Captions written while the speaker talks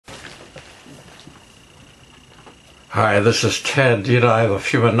Hi, this is Ted. I have a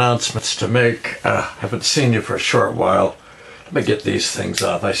few announcements to make. Haven't seen you for a short while. Let me get these things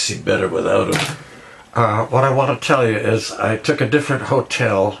off. I see better without them. What I want to tell you is I took a different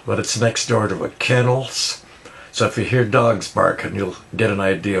hotel, but it's next door to a kennels. So if you hear dogs barking, you'll get an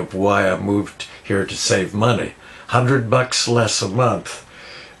idea of why I moved here to save money. $100 less a month.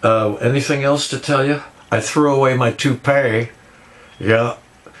 Anything else to tell you? I threw away my toupee. Yeah.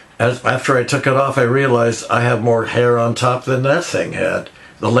 After I took it off, I realized I have more hair on top than that thing had.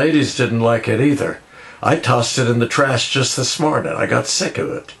 The ladies didn't like it either. I tossed it in the trash just this morning. I got sick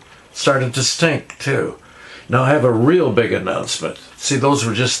of it. Started to stink, too. Now I have a real big announcement. See, those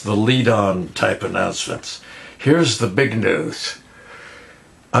were just the lead-on type announcements. Here's the big news.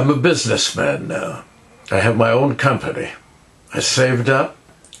 I'm a businessman now. I have my own company. I saved up.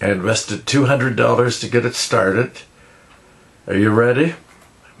 I invested $200 to get it started. Are you ready?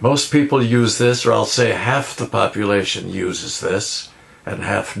 Most people use this, or I'll say half the population uses this, and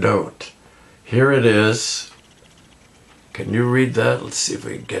half don't. Here it is. Can you read that? Let's see if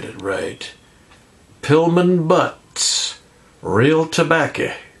we can get it right. Pillman Butts. Real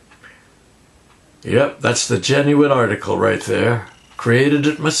tobacco. Yep, that's the genuine article right there. Created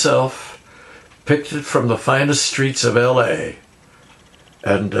it myself. Picked it from the finest streets of L.A.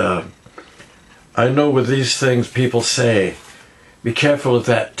 And I know with these things people say, be careful with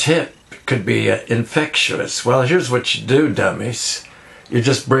that tip. It could be infectious. Well, here's what you do, dummies. You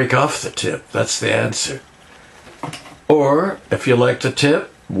just break off the tip. That's the answer. Or, if you like the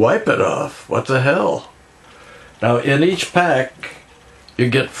tip, wipe it off. What the hell? Now, in each pack, you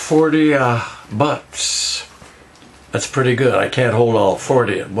get 40 butts. That's pretty good. I can't hold all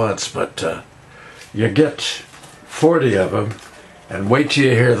 40 at once, but you get 40 of them, and wait till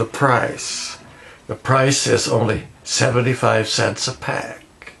you hear the price. The price is only 75 cents a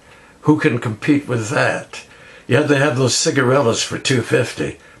pack. Who can compete with that? Yeah, they have those cigarillas for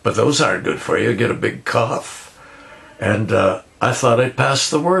 $2.50, but those aren't good for you. You get a big cough. And I thought I'd pass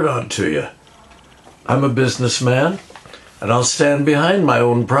the word on to you. I'm a businessman, and I'll stand behind my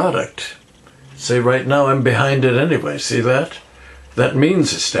own product. See, right now I'm behind it anyway. See that? That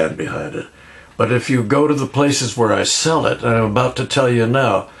means to stand behind it. But if you go to the places where I sell it, and I'm about to tell you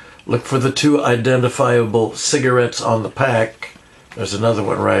now, look for the two identifiable cigarettes on the pack. There's another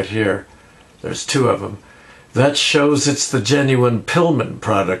one right here. There's two of them. That shows it's the genuine Pillman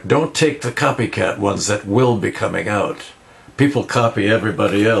product. Don't take the copycat ones that will be coming out. People copy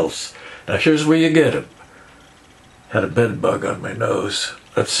everybody else. Now here's where you get them. Had a bed bug on my nose.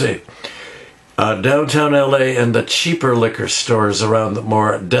 Let's see. Downtown LA and the cheaper liquor stores around the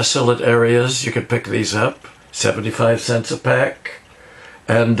more desolate areas, you can pick these up. 75 cents a pack.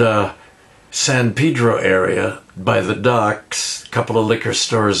 And San Pedro area by the docks, a couple of liquor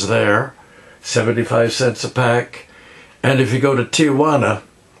stores there, 75 cents a pack. And if you go to Tijuana,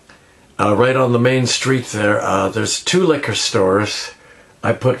 right on the main street there, there's two liquor stores.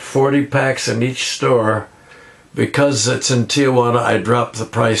 I put 40 packs in each store. Because it's in Tijuana, I dropped the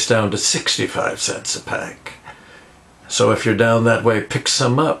price down to 65 cents a pack. So if you're down that way, pick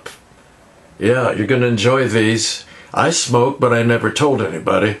some up. Yeah, you're going to enjoy these. I smoke, but I never told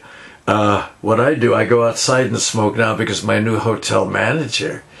anybody. What I do, I go outside and smoke now because my new hotel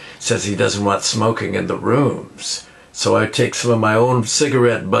manager says he doesn't want smoking in the rooms. So I take some of my own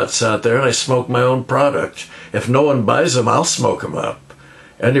cigarette butts out there and I smoke my own product. If no one buys them, I'll smoke them up.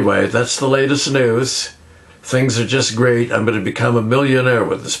 Anyway, that's the latest news. Things are just great. I'm going to become a millionaire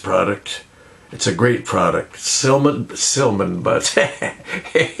with this product. It's a great product. Pillman Butts.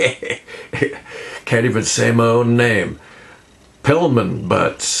 Can't even say my own name. Pillman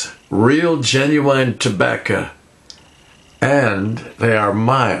Butts. Real genuine tobacco. And they are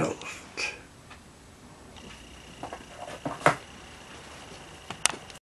mild.